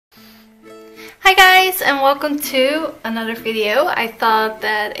Hi guys, and welcome to another video. I thought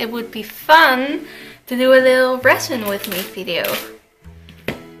that it would be fun to do a little resin with me video.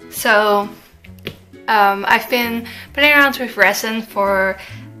 So I've been playing around with resin for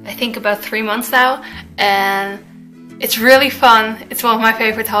I think about 3 months now, and it's really fun. It's one of my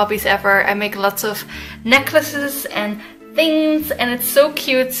favorite hobbies ever. I make lots of necklaces and things and it's so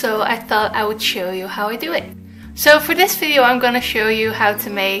cute, so I thought I would show you how I do it. So for this video I'm gonna show you how to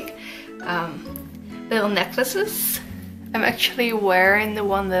make little necklaces. I'm actually wearing the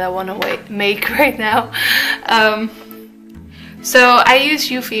one that I want to make right now. So I use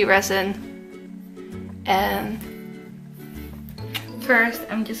UV resin, and first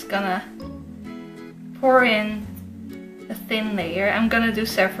I'm just gonna pour in a thin layer. I'm gonna do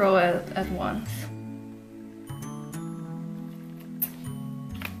several at once.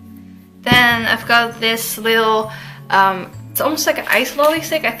 Then I've got this little it's almost like an ice lolly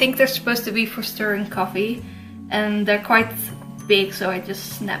stick. I think they're supposed to be for stirring coffee, and they're quite big, so I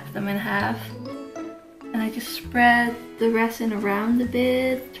just snap them in half. And I just spread the resin around a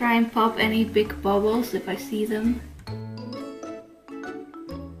bit, try and pop any big bubbles if I see them.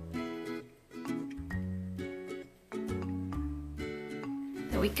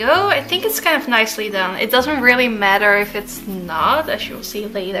 There we go. I think it's kind of nicely done. It doesn't really matter if it's not, as you'll see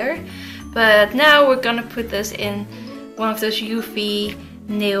later. But now we're gonna put this in one of those UV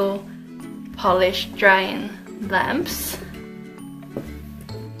nail polish drying lamps.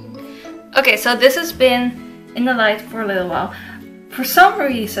 Okay, so this has been in the light for a little while. For some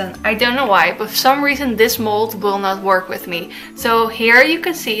reason, I don't know why, but for some reason this mold will not work with me. So here you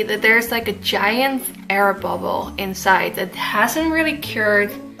can see that there's like a giant air bubble inside that hasn't really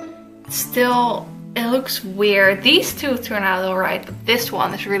cured. Still, it looks weird. These two turn out alright, but this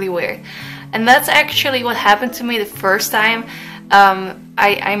one is really weird. And that's actually what happened to me the first time.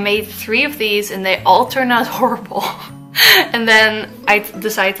 I made 3 of these and they all turned out horrible. And then I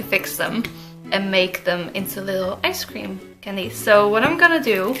decided to fix them and make them into little ice cream candies. So what I'm gonna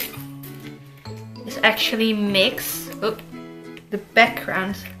do is actually mix the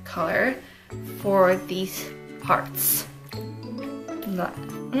background color for these parts.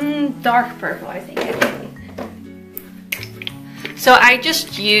 Dark purple, I think, actually. So I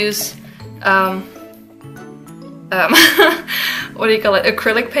just use what do you call it?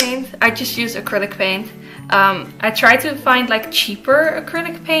 Acrylic paint. I just use acrylic paint. I try to find like cheaper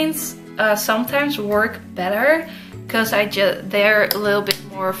acrylic paints. Sometimes work better because they're a little bit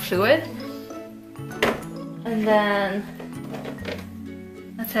more fluid. And then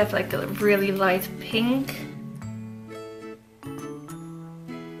let's have like a really light pink.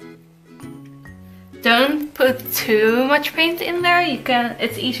 Don't put too much paint in there.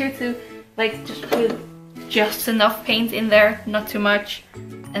 It's easier to like just put just enough paint in there, not too much,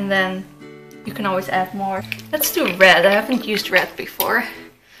 and then you can always add more. Let's do red. I haven't used red before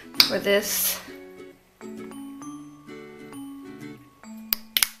for this.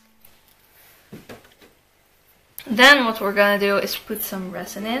 Then what we're gonna do is put some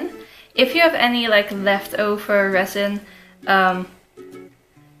resin in. If you have any like leftover resin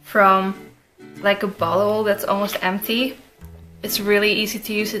from like a bottle that's almost empty, it's really easy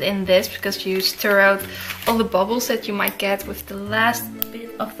to use it in this because you stir out all the bubbles that you might get with the last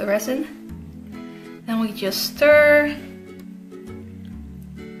bit of the resin. Then we just stir.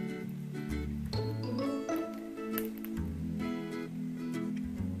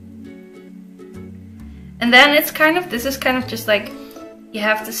 And then this is kind of just like, you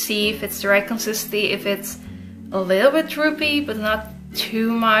have to see if it's the right consistency, if it's a little bit droopy but not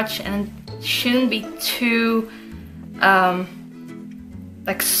too much, and it shouldn't be too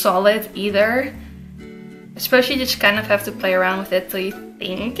like solid either. Especially just kind of have to play around with it till you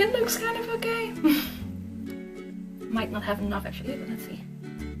think it looks kind of okay. Might not have enough actually, but let's see.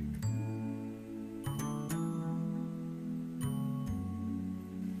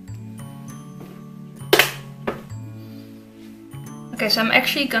 Okay, so I'm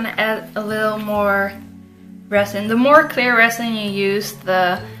actually gonna add a little more resin. The more clear resin you use,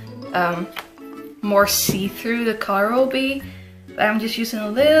 the more see-through the color will be. But I'm just using a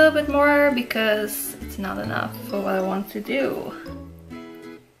little bit more because it's not enough for what I want to do.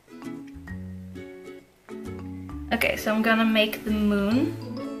 Okay, so I'm gonna make the moon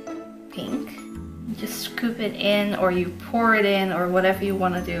pink. Just scoop it in, or you pour it in, or whatever you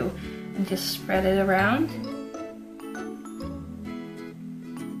want to do, and just spread it around.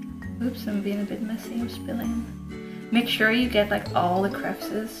 Oops, I'm being a bit messy, I'm spilling. Make sure you get like all the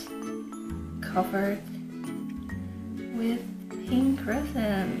crevices covered with pink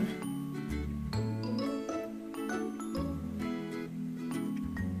resin.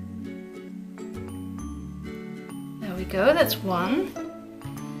 There we go, that's one.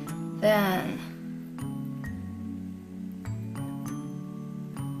 Then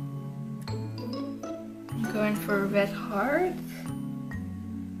I'm going for a red heart.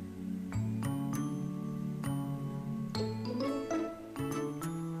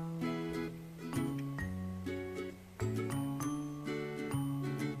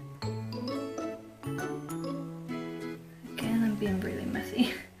 Again, I'm being really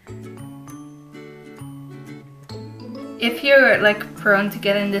messy. If you're like prone to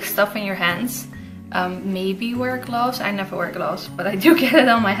getting this stuff in your hands, maybe wear gloves. I never wear gloves, but I do get it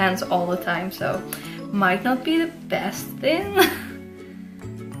on my hands all the time, so might not be the best thing.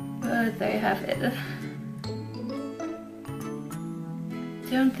 But there you have it.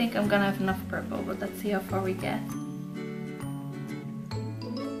 Don't think I'm gonna have enough purple, but let's see how far we get.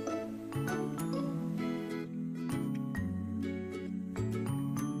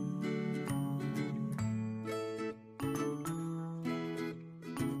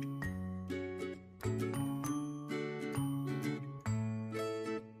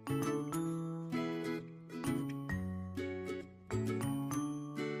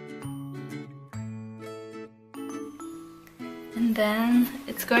 And then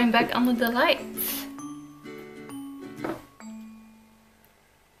it's going back under the lights.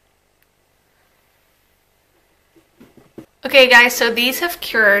 Okay guys, so these have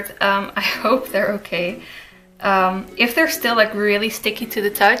cured. I hope they're okay. If they're still like really sticky to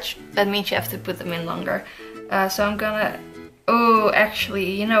the touch, that means you have to put them in longer. So I'm gonna... Oh,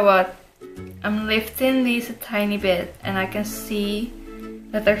 actually, you know what? I'm lifting these a tiny bit and I can see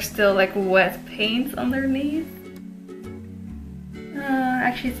that there's still like wet paint underneath.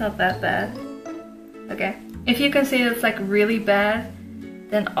 Actually, it's not that bad. Okay, if you can see it's like really bad,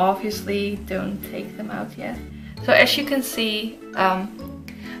 then obviously don't take them out yet. So as you can see,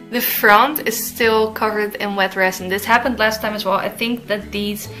 the front is still covered in wet resin. This happened last time as well. I think that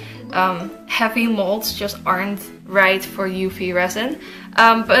these heavy molds just aren't right for UV resin.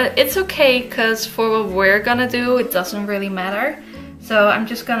 But it's okay, because for what we're gonna do, it doesn't really matter. So I'm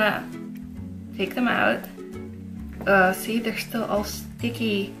just gonna take them out. See, they're still all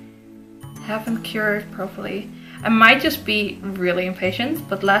sticky. Haven't cured properly. I might just be really impatient,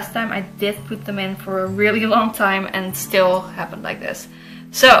 but last time I did put them in for a really long time and it still happened like this.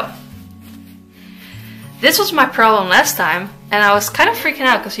 So, this was my problem last time, and I was kind of freaking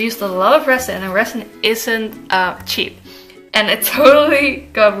out because I used a lot of resin, and resin isn't cheap. And it totally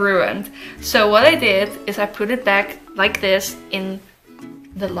got ruined. So what I did is I put it back like this in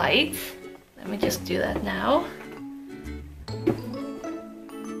the light. Let me just do that now.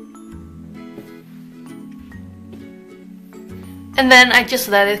 And then I just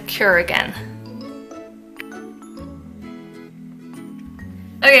let it cure again.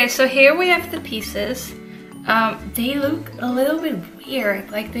 Okay, so here we have the pieces. They look a little bit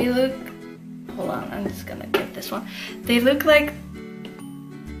weird. Like they look... Hold on, I'm just gonna get this one. They look like...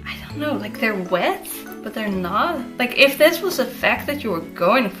 I don't know, like they're wet, but they're not. Like if this was a fact that you were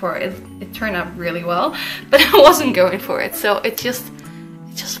going for, it turned out really well. But I wasn't going for it, so it just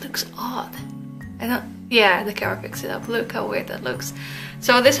looks odd. I don't... Yeah, the camera picks it up. Look how weird that looks.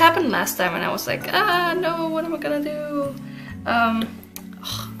 So this happened last time and I was like, ah, no, what am I gonna do?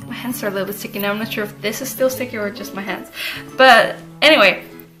 My hands are a little bit sticky now. I'm not sure if this is still sticky or just my hands. But anyway,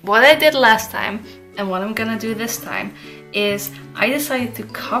 what I did last time and what I'm gonna do this time is I decided to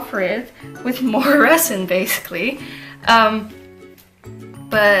cover it with more resin, basically.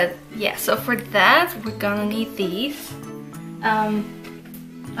 But yeah, so for that, we're gonna need these. I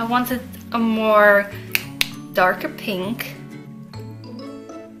wanted a more darker pink.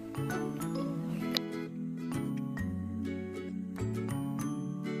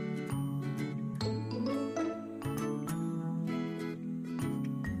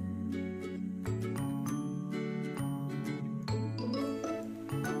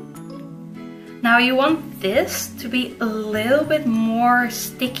 Now you want this to be a little bit more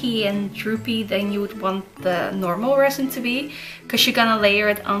sticky and droopy than you would want the normal resin to be, because you're gonna layer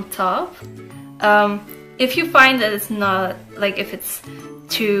it on top. If you find that it's not, like if it's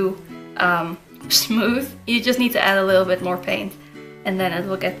too smooth, you just need to add a little bit more paint and then it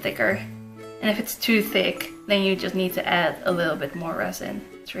will get thicker. And if it's too thick, then you just need to add a little bit more resin.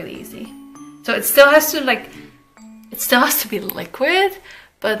 It's really easy. So it still has to be liquid,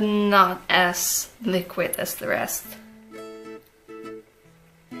 but not as liquid as the rest.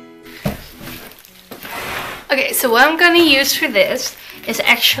 Okay, so what I'm gonna use for this is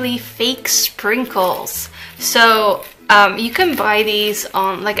actually fake sprinkles. So you can buy these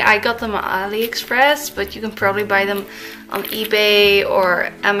on, like I got them on AliExpress, but you can probably buy them on eBay or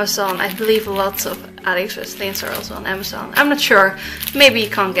Amazon. I believe lots of AliExpress stains are also on Amazon. I'm not sure, maybe you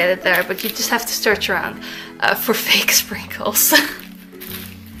can't get it there, but you just have to search around for fake sprinkles.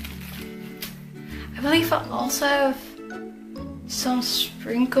 I believe I also have some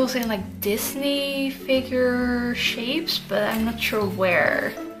sprinkles in like Disney figure shapes, but I'm not sure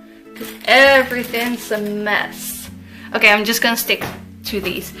where, because everything's a mess. Okay, I'm just gonna stick to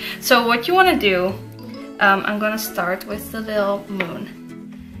these. So what you want to do, I'm gonna start with the little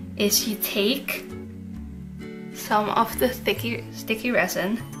moon, is you take some of the sticky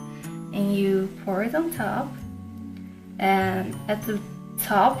resin and you pour it on top, and at the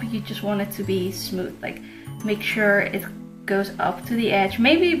top you just want it to be smooth, like make sure it goes up to the edge,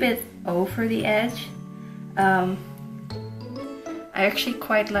 maybe a bit over the edge. I actually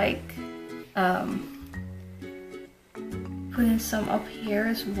quite like putting some up here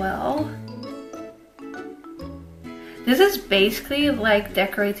as well. This is basically like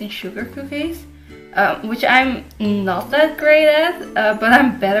decorating sugar cookies, which I'm not that great at, but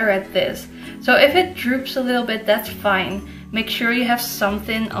I'm better at this. So if it droops a little bit, that's fine. Make sure you have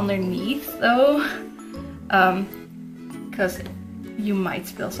something underneath though, because you might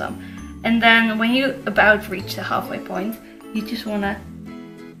spill some. And then when you about reach the halfway point, you just want to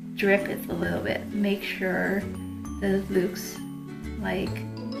drip it a little bit. Make sure that it looks like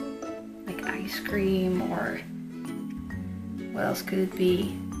ice cream, or what else could it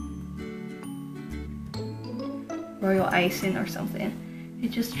be? Royal icing or something. You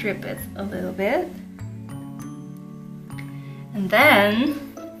just drip it a little bit. And then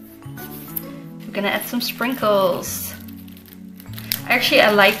we're gonna add some sprinkles. Actually,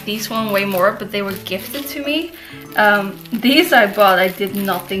 I like these one way more, but they were gifted to me. These I bought, I did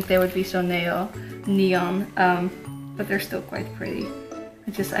not think they would be so neon, but they're still quite pretty.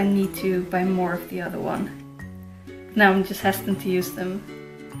 I need to buy more of the other one. Now I'm just hesitant to use them.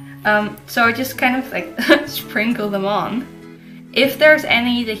 So I just kind of like sprinkle them on. If there's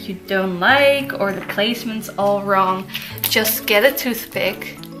any that you don't like or the placement's all wrong, just get a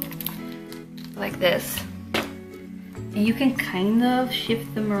toothpick like this. And you can kind of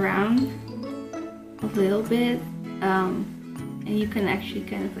shift them around a little bit. And you can actually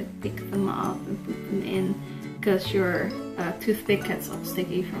kind of like pick them up and put them in, because your toothpick gets all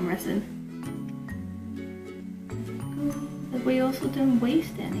sticky from resin. That way you also don't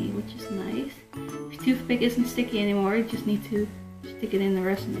waste any, which is nice. If your toothpick isn't sticky anymore, you just need to stick it in the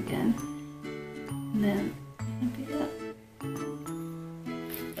resin again. And then you can pick it up.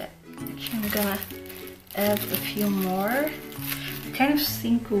 Actually, I'm gonna add a few more. They kind of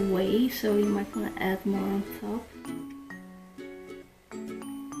sink away, so you might want to add more on top.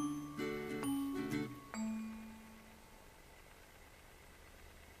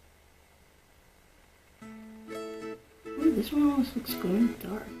 Ooh, this one almost looks going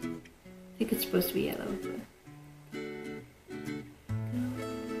dark. I think it's supposed to be yellow, but...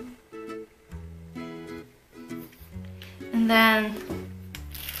 And then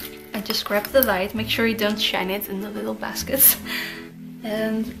I just grab the light, make sure you don't shine it in the little baskets.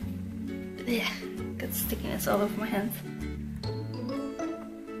 And yeah, got stickiness all over my hands.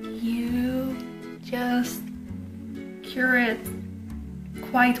 You just cure it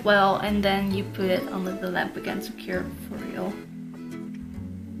quite well, and then you put it under the lamp again to cure for real.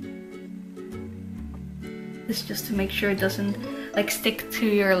 This is just to make sure it doesn't like stick to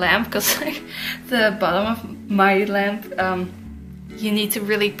your lamp, because like the bottom of my lamp, you need to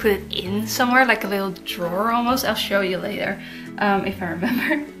really put it in somewhere, like a little drawer almost. I'll show you later if I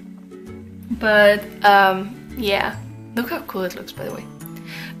remember. But yeah, look how cool it looks, by the way.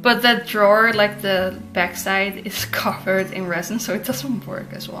 But that drawer, like the backside, is covered in resin, so it doesn't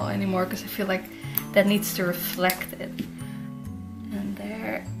work as well anymore, because I feel like that needs to reflect it. And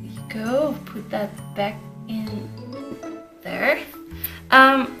there you go, put that back in there.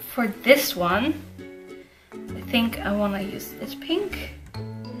 For this one, I think I want to use this pink.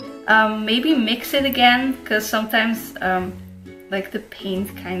 Maybe mix it again, because sometimes like the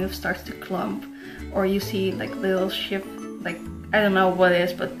paint kind of starts to clump, or you see like little ship, like I don't know what it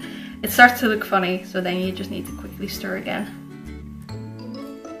is, but it starts to look funny, so then you just need to quickly stir again.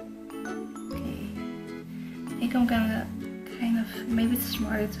 Okay, I think I'm gonna kind of, maybe it's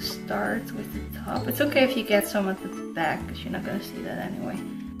smarter to start with the top. It's okay if you get some at the back, because you're not gonna see that anyway.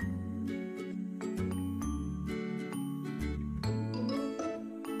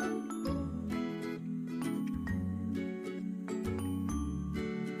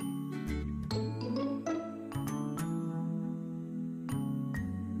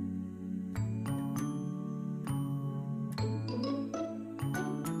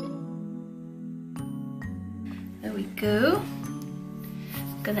 There we go.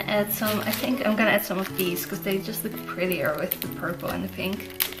 I'm gonna add some, I think I'm gonna add some of these because they just look prettier with the purple and the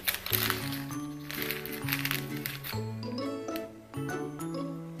pink.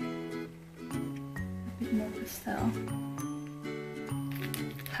 A bit more pastel.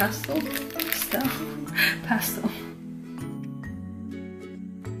 Pastel? Pastel? Pastel.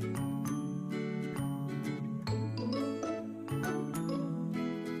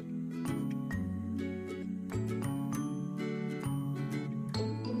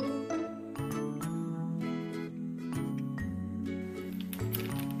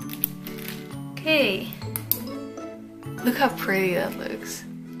 Okay, look how pretty that looks.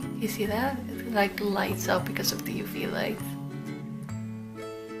 You see that? It like lights up because of the UV light.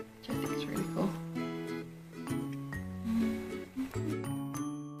 Which I think is really cool.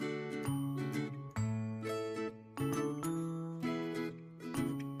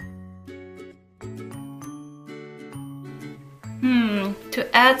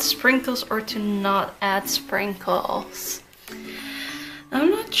 To add sprinkles or to not add sprinkles? I'm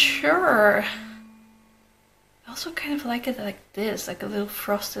not sure. I also kind of like it like this, like a little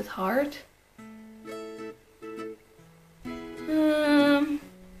frosted heart.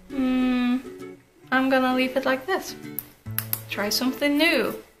 I'm gonna leave it like this. Try something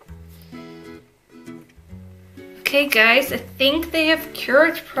new. Okay guys, I think they have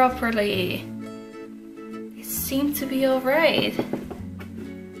cured properly. They seem to be alright.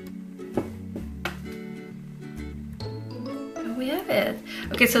 We have it.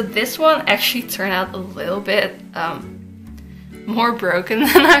 Okay, so this one actually turned out a little bit more broken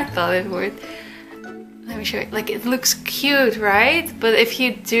than I thought it would. Let me show you. Like, it looks cute, right? But if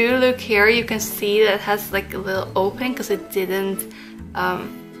you do look here, you can see that it has like a little opening because it didn't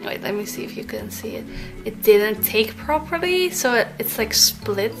wait, let me see if you can see it. It didn't take properly, so it's like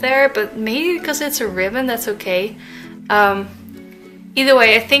split there, but maybe because it's a ribbon, that's okay. Either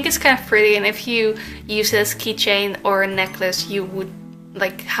way, I think it's kind of pretty, and if you use it as keychain or a necklace, you would,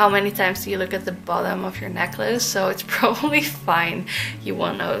 like, how many times do you look at the bottom of your necklace? So it's probably fine, you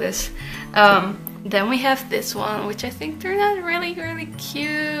won't notice. Then we have this one, which I think turned out really, really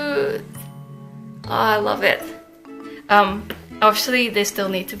cute. Oh, I love it. Obviously, they still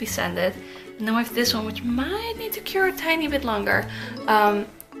need to be sanded. And then we have this one, which might need to cure a tiny bit longer.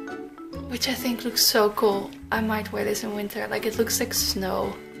 Which I think looks so cool. I might wear this in winter. Like, it looks like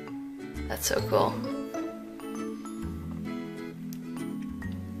snow. That's so cool.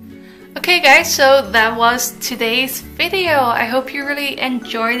 Okay guys, so that was today's video. I hope you really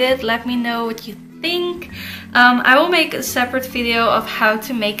enjoyed it. Let me know what you think. I will make a separate video of how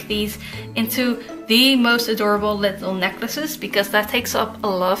to make these into the most adorable little necklaces, because that takes up a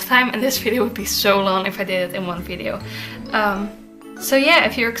lot of time and this video would be so long if I did it in one video. So yeah,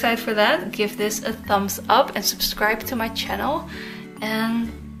 if you're excited for that, give this a thumbs up and subscribe to my channel,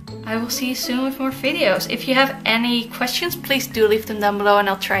 and I will see you soon with more videos. If you have any questions, please do leave them down below and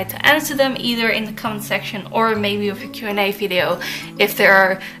I'll try to answer them either in the comment section or maybe with a Q&A video if there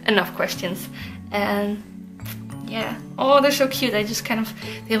are enough questions. And yeah, oh, they're so cute. I just kind of,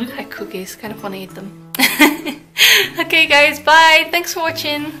 they look like cookies, kind of want to eat them. Okay guys, bye, thanks for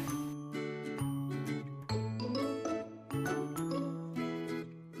watching.